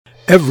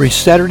Every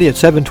Saturday at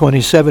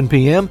 7:27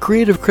 p.m.,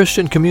 creative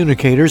Christian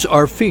communicators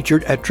are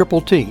featured at Triple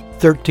T,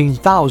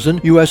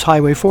 13,000 U.S.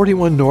 Highway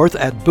 41 North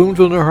at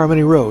Boonville, New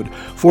Harmony Road,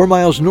 4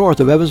 miles north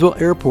of Evansville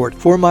Airport,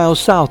 4 miles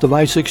south of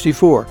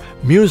I-64.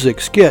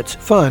 Music, skits,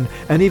 fun,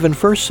 and even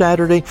first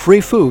Saturday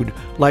free food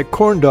like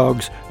corn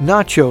dogs,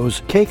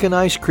 nachos, cake and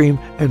ice cream,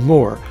 and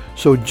more.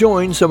 So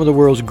join some of the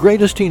world's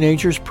greatest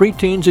teenagers,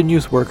 preteens, and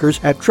youth workers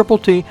at Triple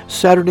T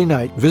Saturday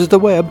night. Visit the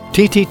web,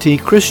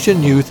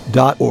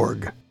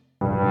 tttchristianyouth.org.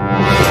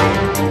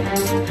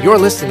 You're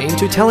listening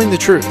to Telling the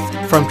Truth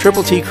from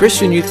Triple T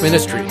Christian Youth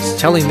Ministries,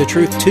 telling the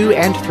truth to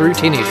and through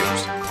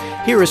teenagers.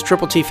 Here is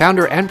Triple T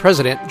founder and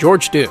president,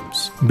 George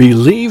Dooms.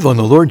 Believe on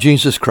the Lord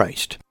Jesus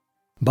Christ.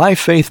 By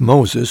faith,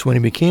 Moses, when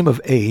he became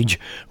of age,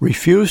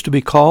 refused to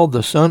be called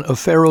the son of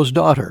Pharaoh's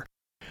daughter,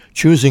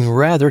 choosing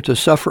rather to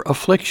suffer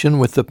affliction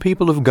with the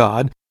people of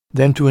God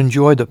than to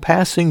enjoy the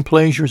passing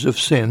pleasures of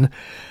sin,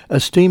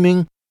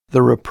 esteeming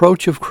the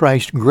reproach of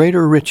Christ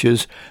greater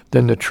riches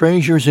than the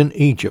treasures in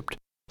Egypt,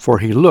 for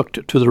he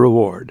looked to the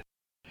reward.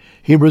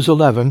 Hebrews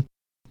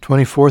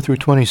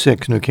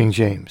 11:24-26, New King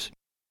James.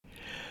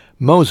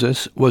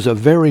 Moses was a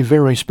very,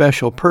 very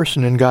special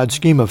person in God's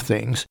scheme of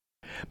things,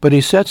 but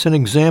he sets an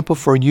example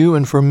for you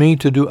and for me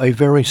to do a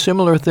very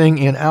similar thing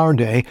in our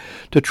day,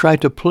 to try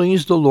to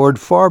please the Lord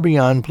far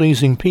beyond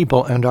pleasing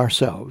people and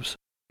ourselves.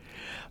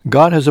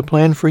 God has a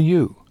plan for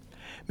you,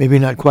 maybe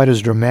not quite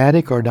as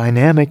dramatic or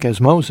dynamic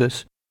as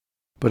Moses,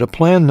 but a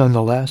plan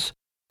nonetheless,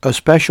 a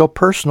special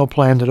personal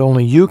plan that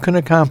only you can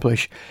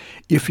accomplish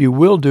if you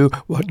will do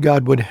what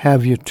God would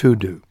have you to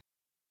do.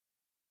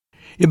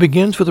 It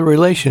begins with a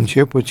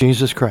relationship with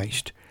Jesus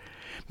Christ.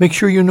 Make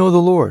sure you know the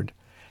Lord,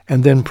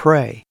 and then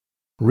pray.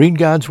 Read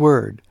God's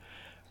Word,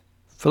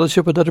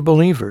 fellowship with other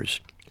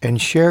believers,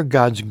 and share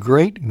God's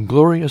great,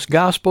 glorious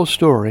gospel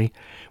story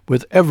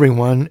with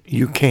everyone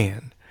you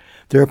can.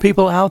 There are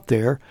people out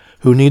there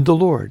who need the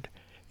Lord.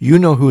 You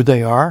know who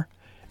they are,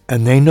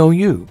 and they know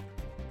you.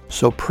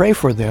 So pray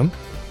for them.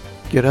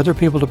 Get other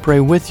people to pray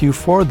with you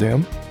for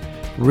them.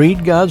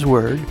 Read God's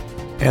Word,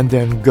 and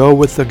then go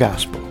with the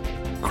gospel.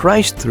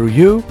 Christ through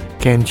you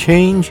can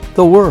change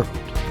the world.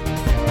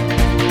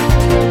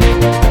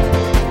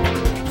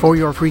 For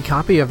your free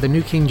copy of the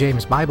New King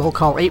James Bible,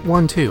 call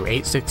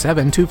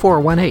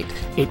 812-867-2418,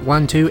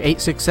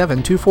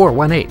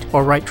 812-867-2418,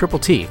 or write Triple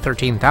T,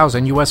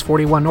 13,000 U.S.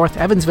 41 North,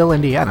 Evansville,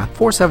 Indiana,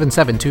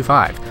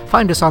 47725.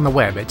 Find us on the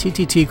web at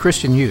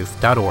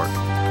tttchristianyouth.org.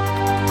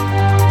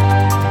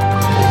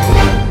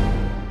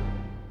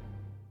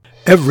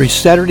 Every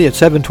Saturday at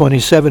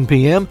 7:27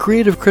 p.m.,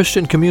 creative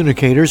Christian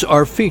communicators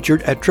are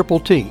featured at Triple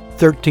T,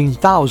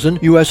 13,000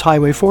 U.S.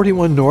 Highway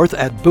 41 North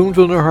at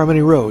Boonville, New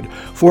Harmony Road,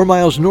 4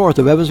 miles north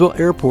of Evansville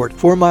Airport,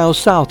 4 miles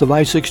south of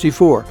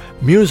I-64.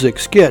 Music,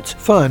 skits,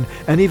 fun,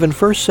 and even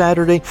first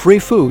Saturday free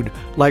food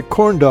like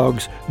corn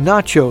dogs,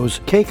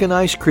 nachos, cake and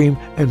ice cream,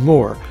 and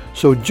more.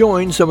 So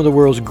join some of the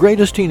world's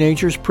greatest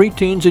teenagers,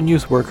 preteens, and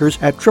youth workers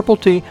at Triple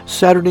T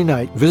Saturday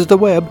night. Visit the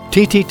web,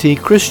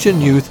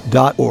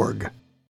 tttchristianyouth.org.